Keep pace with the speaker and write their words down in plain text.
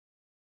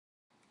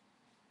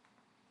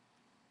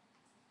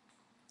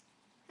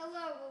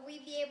Hello, will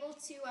we be able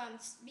to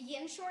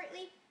begin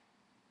shortly?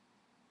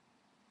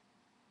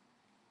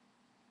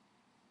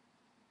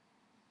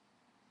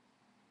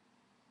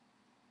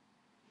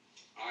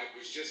 I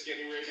was just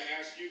getting ready to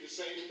ask you the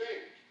same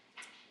thing.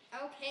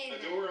 Okay,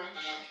 then. Adora,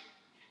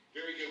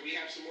 very good. We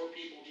have some more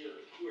people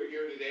here who are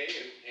here today,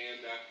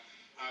 and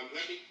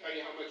let me tell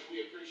you how much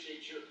we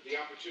appreciate the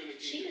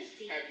opportunity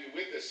to have you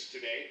with us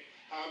today.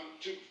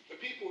 To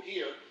the people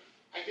here,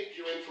 I think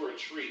you're in for a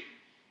treat.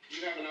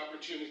 You have an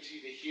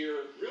opportunity to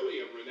hear really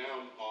a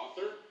renowned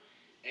author,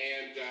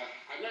 and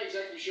I'm not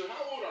exactly sure.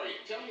 How old are you?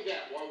 Tell me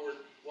that while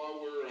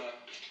we're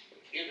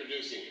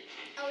introducing you.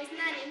 Oh, isn't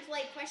that an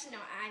impolite question?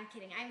 No, I'm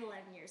kidding. I'm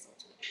 11 years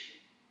old.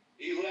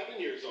 11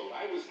 years old.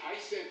 I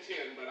said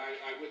 10, but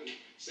I wouldn't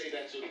say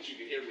that so that you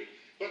could hear me.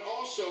 But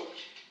also,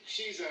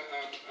 she's a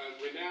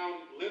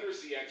renowned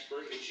literacy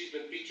expert, and she's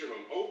been featured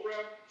on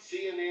Oprah,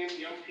 CNN,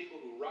 Young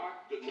People Who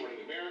Rock, Good Morning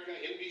America,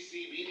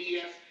 NBC,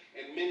 BBS,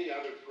 and many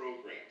other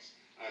programs.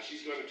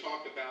 She's going to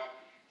talk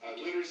about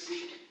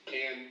literacy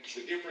and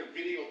the different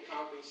video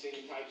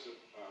conferencing types of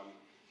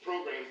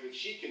programs that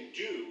she can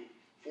do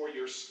for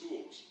your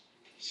schools.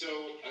 So,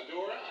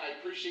 Adora, I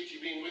appreciate you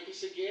being with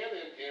us again,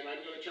 and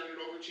I'm going to turn it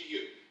over to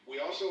you. We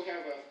also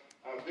have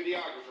a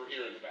videographer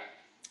here in the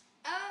back.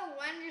 Oh,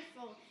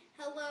 wonderful.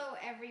 Hello,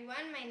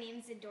 everyone. My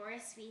name is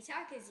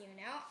adorasvitak, as you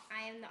know.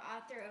 I am the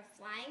author of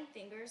Flying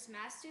Fingers,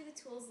 Master the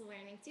Tools of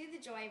Learning Through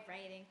the Joy of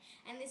Writing,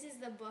 and this is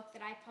the book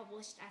that I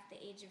published at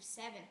the age of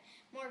 7.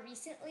 More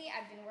recently,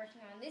 I've been working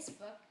on this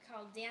book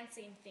called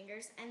Dancing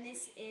Fingers, and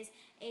this is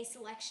a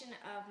selection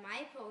of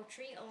my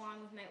poetry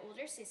along with my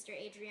older sister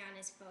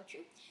Adriana's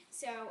poetry.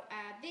 So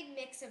a big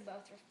mix of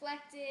both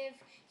reflective,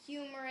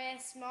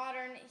 humorous,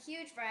 modern,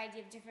 huge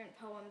variety of different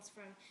poems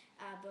from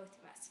both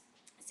of us.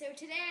 So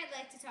today I'd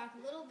like to talk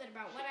a little bit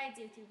about what I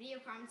do through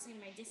video conferencing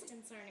in my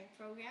distance learning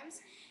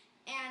programs,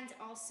 and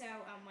also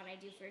what I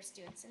do for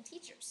students and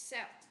teachers. So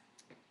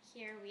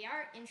here we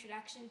are,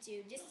 Introduction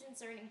to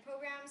Distance Learning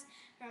Programs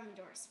from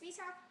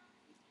adorasvitak.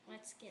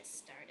 Let's get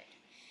started.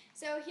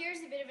 So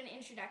here's a bit of an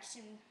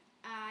introduction.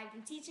 I've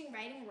been teaching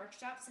writing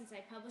workshops since I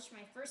published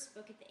my first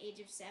book at the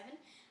age of 7.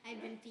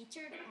 I've been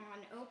featured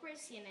on Oprah,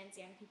 CNN's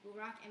Young People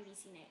Who Rock,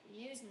 NBC Nightly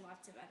News, and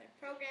lots of other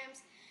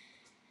programs.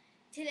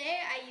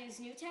 Today, I use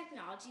new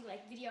technology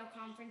like video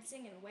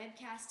conferencing and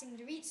webcasting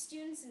to reach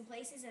students in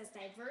places as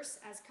diverse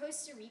as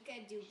Costa Rica,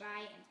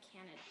 Dubai, and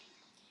Canada.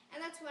 And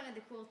that's one of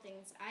the cool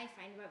things I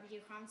find about video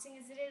conferencing,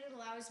 is that it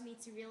allows me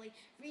to really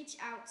reach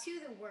out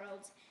to the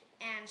world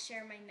and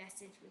share my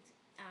message with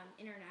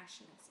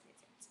international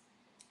citizens.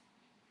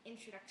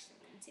 Introduction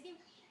continue.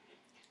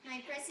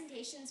 My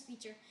presentations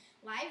feature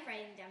live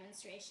writing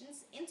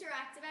demonstrations,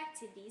 interactive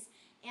activities,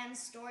 and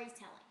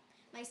storytelling.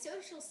 My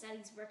social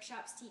studies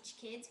workshops teach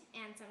kids,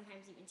 and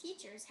sometimes even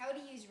teachers, how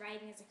to use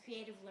writing as a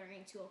creative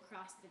learning tool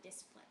across the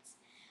disciplines.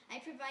 I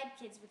provide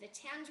kids with a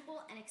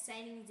tangible and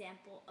exciting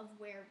example of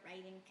where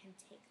writing can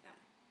take them.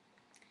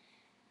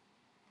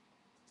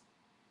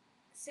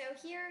 So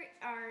here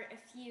are a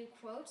few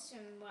quotes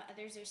from what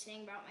others are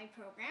saying about my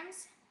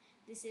programs.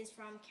 This is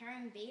from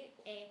Karen Bate,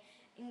 an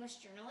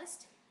English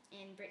journalist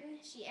in Britain.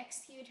 She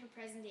executed her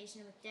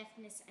presentation with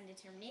deftness and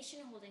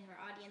determination, holding her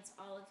audience,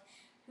 all of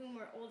whom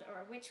were older,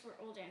 or which were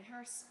older than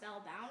her,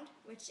 spellbound,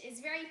 which is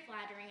very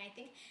flattering, I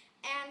think.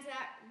 And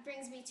that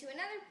brings me to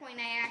another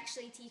point. I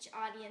actually teach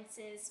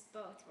audiences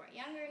both who are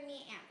younger than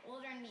me and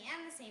older than me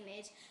and the same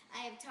age.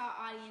 I have taught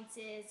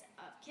audiences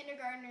of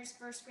kindergartners,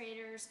 first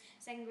graders,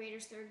 second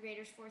graders, third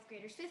graders, fourth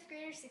graders, fifth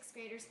graders, sixth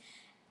graders,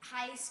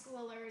 high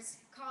schoolers,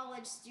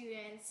 college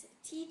students,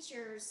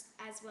 teachers,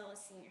 as well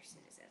as senior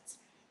citizens.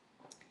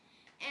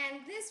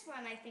 And this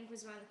one, I think,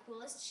 was one of the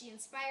coolest. She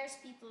inspires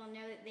people to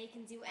know that they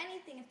can do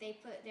anything if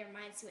they put their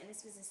minds to it. And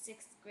this was a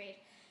 6th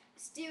grade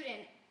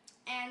student.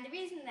 And the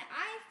reason that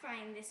I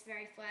find this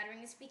very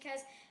flattering is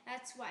because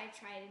that's what I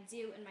try to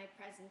do in my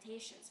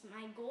presentations.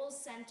 My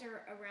goals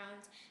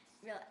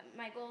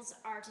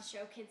are to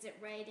show kids that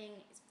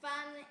writing is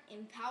fun,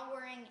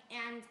 empowering,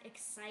 and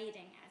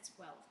exciting as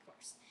well, of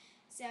course.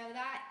 So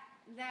that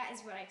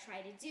is what I try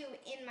to do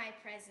in my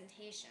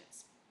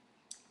presentations.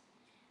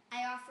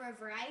 I offer a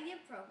variety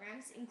of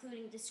programs,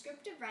 including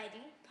descriptive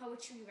writing,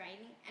 poetry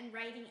writing, and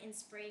writing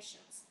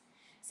inspirations.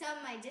 Some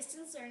of my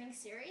distance learning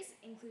series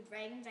include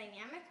Writing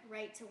Dynamic,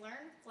 Write to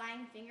Learn,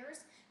 Flying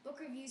Fingers, Book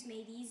Reviews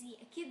Made Easy,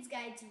 A Kid's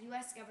Guide to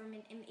U.S.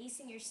 Government, and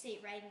Acing Your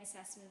State Writing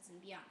Assessments, and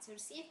beyond. So to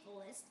see a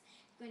full list,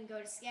 you can go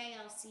to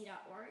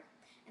CILC.org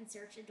and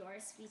search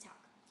adorasvitak.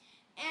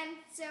 And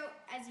so,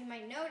 as you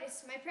might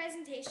notice, my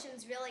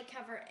presentations really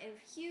cover a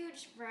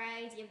huge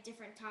variety of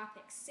different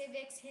topics: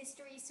 civics,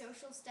 history,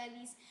 social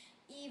studies,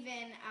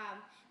 even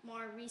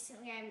more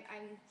recently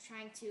I'm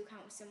trying to come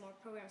up with some more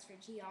programs for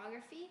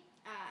geography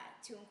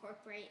to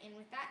incorporate in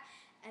with that,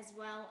 as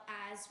well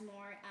as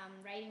more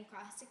writing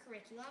across the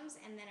curriculums,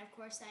 and then of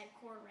course I have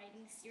core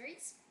writing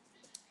series.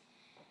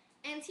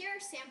 And here are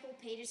sample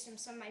pages from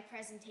some of my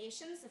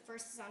presentations. The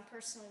first is on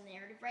personal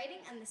narrative writing,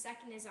 and the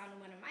second is on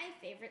one of my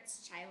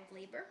favorites, child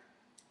labor.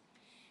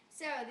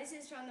 So this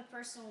is from the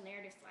personal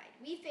narrative slide.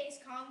 We face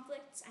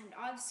conflicts and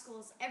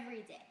obstacles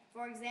every day.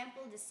 For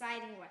example,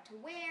 deciding what to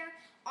wear,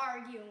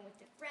 arguing with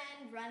a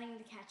friend, running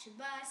to catch a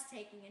bus,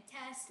 taking a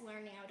test,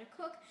 learning how to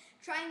cook,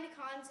 trying to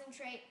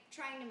concentrate,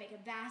 trying to make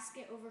a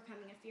basket,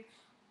 overcoming a fear.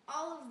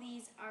 All of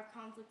these are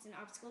conflicts and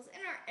obstacles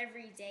in our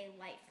everyday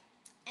life.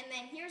 And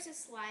then here's a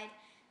slide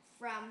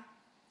from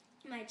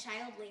my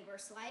child labor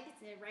slide.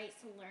 It's a Right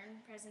to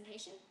Learn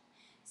presentation.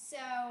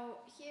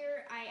 So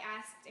here I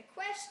asked a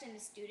question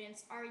to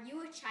students: are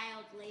you a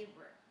child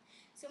laborer?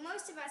 So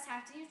most of us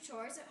have to do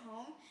chores at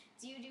home.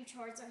 Do you do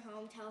chores at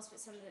home? Tell us what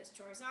some of those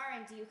chores are,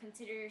 and do you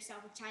consider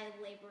yourself a child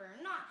laborer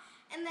or not?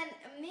 And then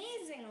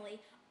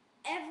amazingly,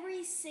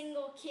 every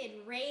single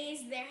kid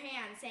raised their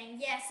hand saying,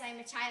 yes,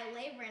 I'm a child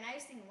laborer. And I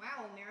was thinking,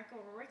 wow, America,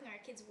 we're working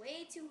our kids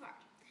way too hard.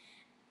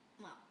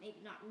 Well, maybe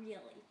not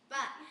really,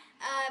 but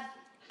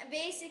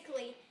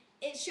basically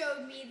it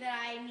showed me that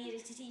I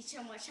needed to teach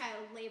them what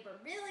child labor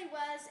really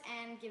was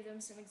and give them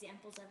some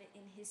examples of it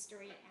in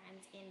history and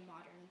in our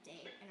modern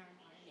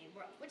day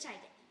world, which I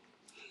did.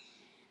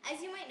 As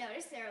you might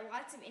notice, there are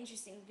lots of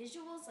interesting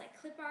visuals like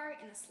clip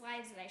art in the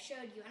slides that I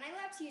showed you, and I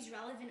love to use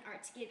relevant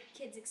art to get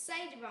kids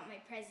excited about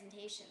my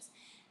presentations.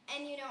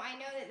 And I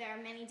know that there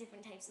are many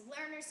different types of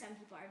learners. Some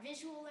people are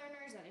visual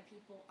learners, other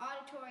people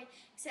auditory,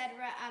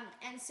 etc.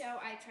 And so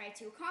I try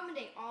to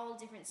accommodate all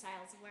different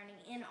styles of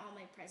learning in all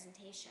my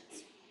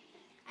presentations.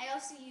 I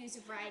also use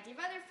a variety of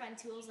other fun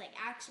tools like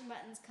action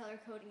buttons, color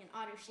coding, and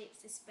auto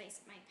shapes to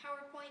spice up my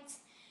PowerPoints,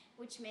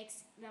 which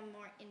makes them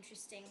more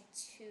interesting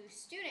to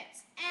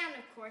students. And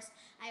of course,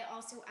 I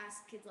also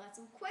ask kids lots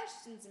of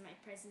questions in my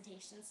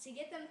presentations to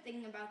get them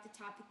thinking about the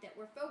topic that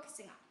we're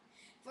focusing on.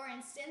 For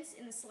instance,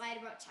 in the slide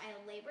about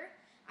child labor,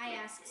 I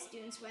asked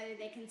students whether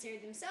they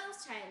consider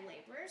themselves child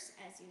laborers,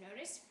 as you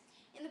noticed.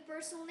 In the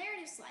personal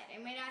narrative slide, I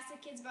might ask the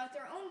kids about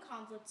their own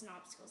conflicts and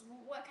obstacles.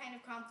 What kind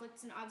of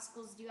conflicts and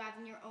obstacles do you have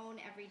in your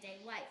own everyday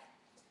life?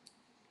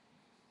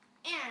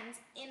 And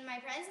in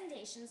my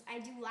presentations, I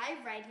do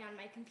live writing on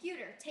my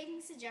computer, taking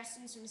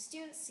suggestions from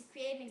students to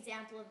create an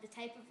example of the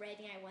type of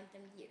writing I want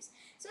them to use.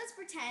 So let's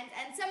pretend,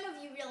 and some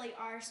of you really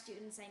are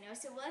students, I know,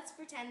 so let's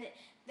pretend that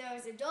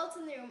those adults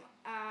in the room,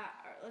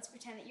 let's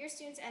pretend that you're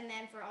students, and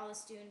then for all the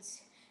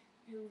students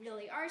who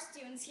really are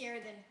students here,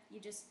 then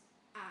you just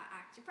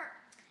act your part.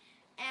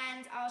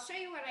 And I'll show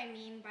you what I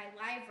mean by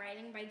live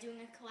writing by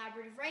doing a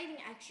collaborative writing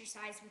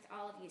exercise with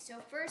all of you. So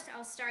first,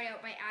 I'll start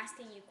out by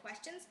asking you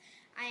questions.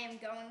 I am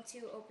going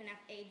to open up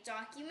a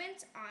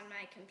document on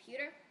my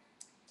computer.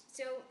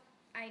 So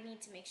I need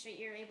to make sure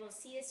you're able to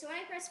see this. So when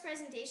I press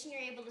presentation,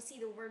 you're able to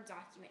see the Word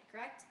document,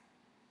 correct?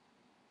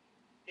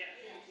 Yes.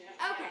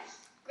 Okay,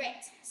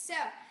 great. So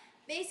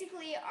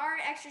basically,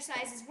 our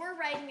exercise is we're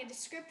writing a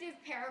descriptive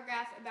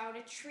paragraph about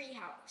a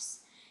treehouse.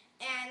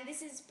 And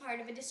this is part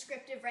of a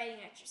descriptive writing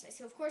exercise.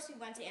 So of course we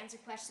want to answer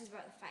questions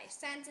about the 5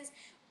 senses,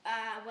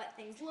 what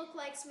things look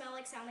like, smell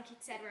like, sound like,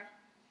 etc.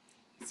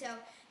 So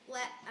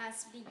let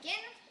us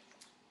begin.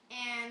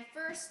 And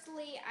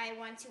firstly, I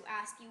want to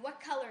ask you,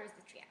 what color is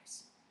the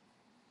treehouse?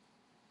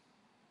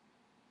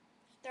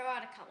 Throw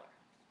out a color.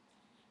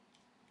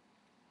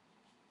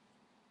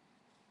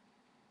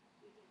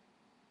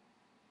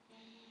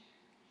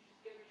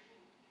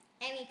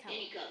 Any color.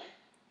 Any color.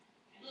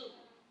 Blue.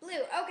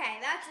 Blue. Okay,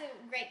 that's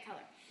a great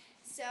color.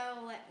 So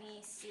let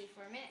me see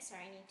for a minute.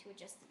 Sorry, I need to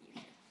adjust the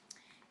view here.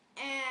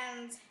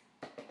 And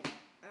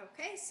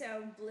okay,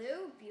 so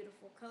blue,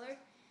 beautiful color.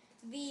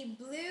 The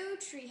blue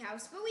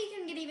treehouse, but we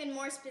can get even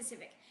more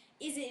specific.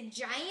 Is it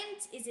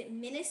giant? Is it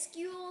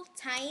minuscule?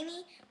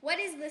 Tiny? What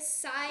is the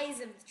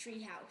size of the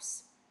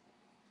treehouse?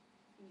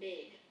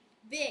 Big.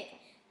 Big.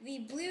 The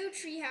blue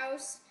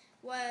treehouse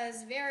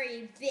was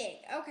very big.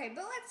 Okay,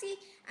 but let's see.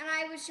 And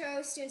I would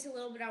show students a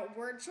little bit about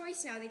word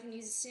choice. Now they can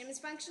use the synonyms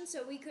function.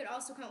 So we could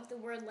also come up with a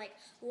word like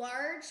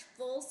large,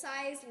 full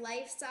size,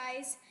 life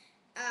size.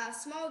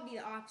 Small would be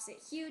the opposite.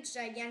 Huge,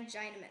 gigantic,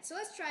 giant. So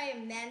let's try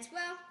immense.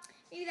 Well,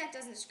 maybe that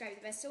doesn't describe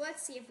the best. So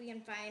let's see if we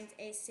can find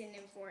a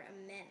synonym for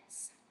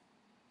immense.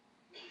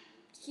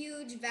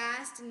 Huge,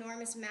 vast,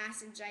 enormous,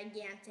 massive,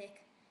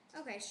 gigantic.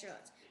 Okay, sure.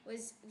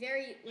 Was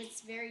very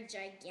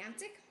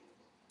gigantic.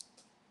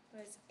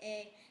 Was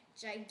a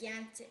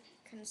gigantic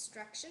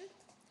construction.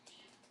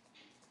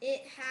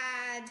 It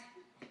had,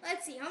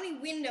 let's see, how many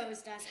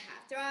windows does it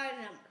have? Throw out a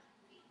number.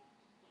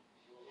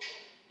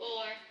 4.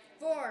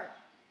 4.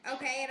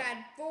 Okay, it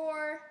had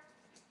 4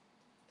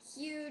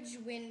 huge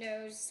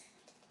windows,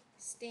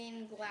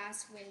 stained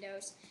glass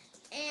windows,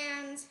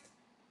 and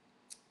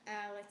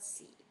let's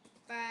see,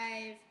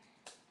 5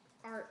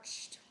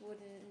 arched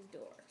wooden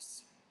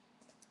doors.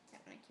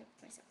 That one I came up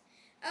with myself.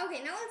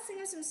 Okay, now let's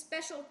think of some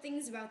special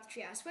things about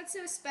the treehouse. What's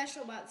so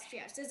special about the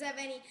treehouse? Does it have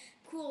any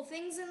cool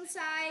things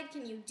inside?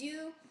 Can you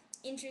do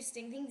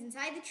interesting things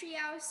inside the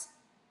treehouse?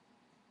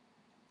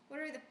 What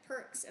are the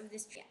perks of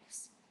this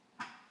treehouse?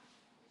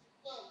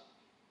 Club.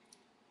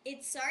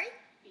 It's, sorry?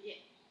 Yeah.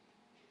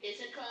 It's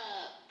a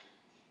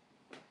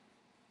club.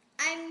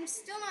 I'm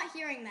still not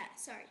hearing that,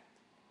 sorry.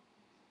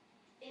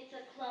 It's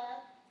a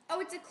club.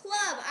 Oh, it's a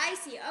club, I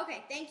see.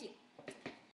 Okay, thank you.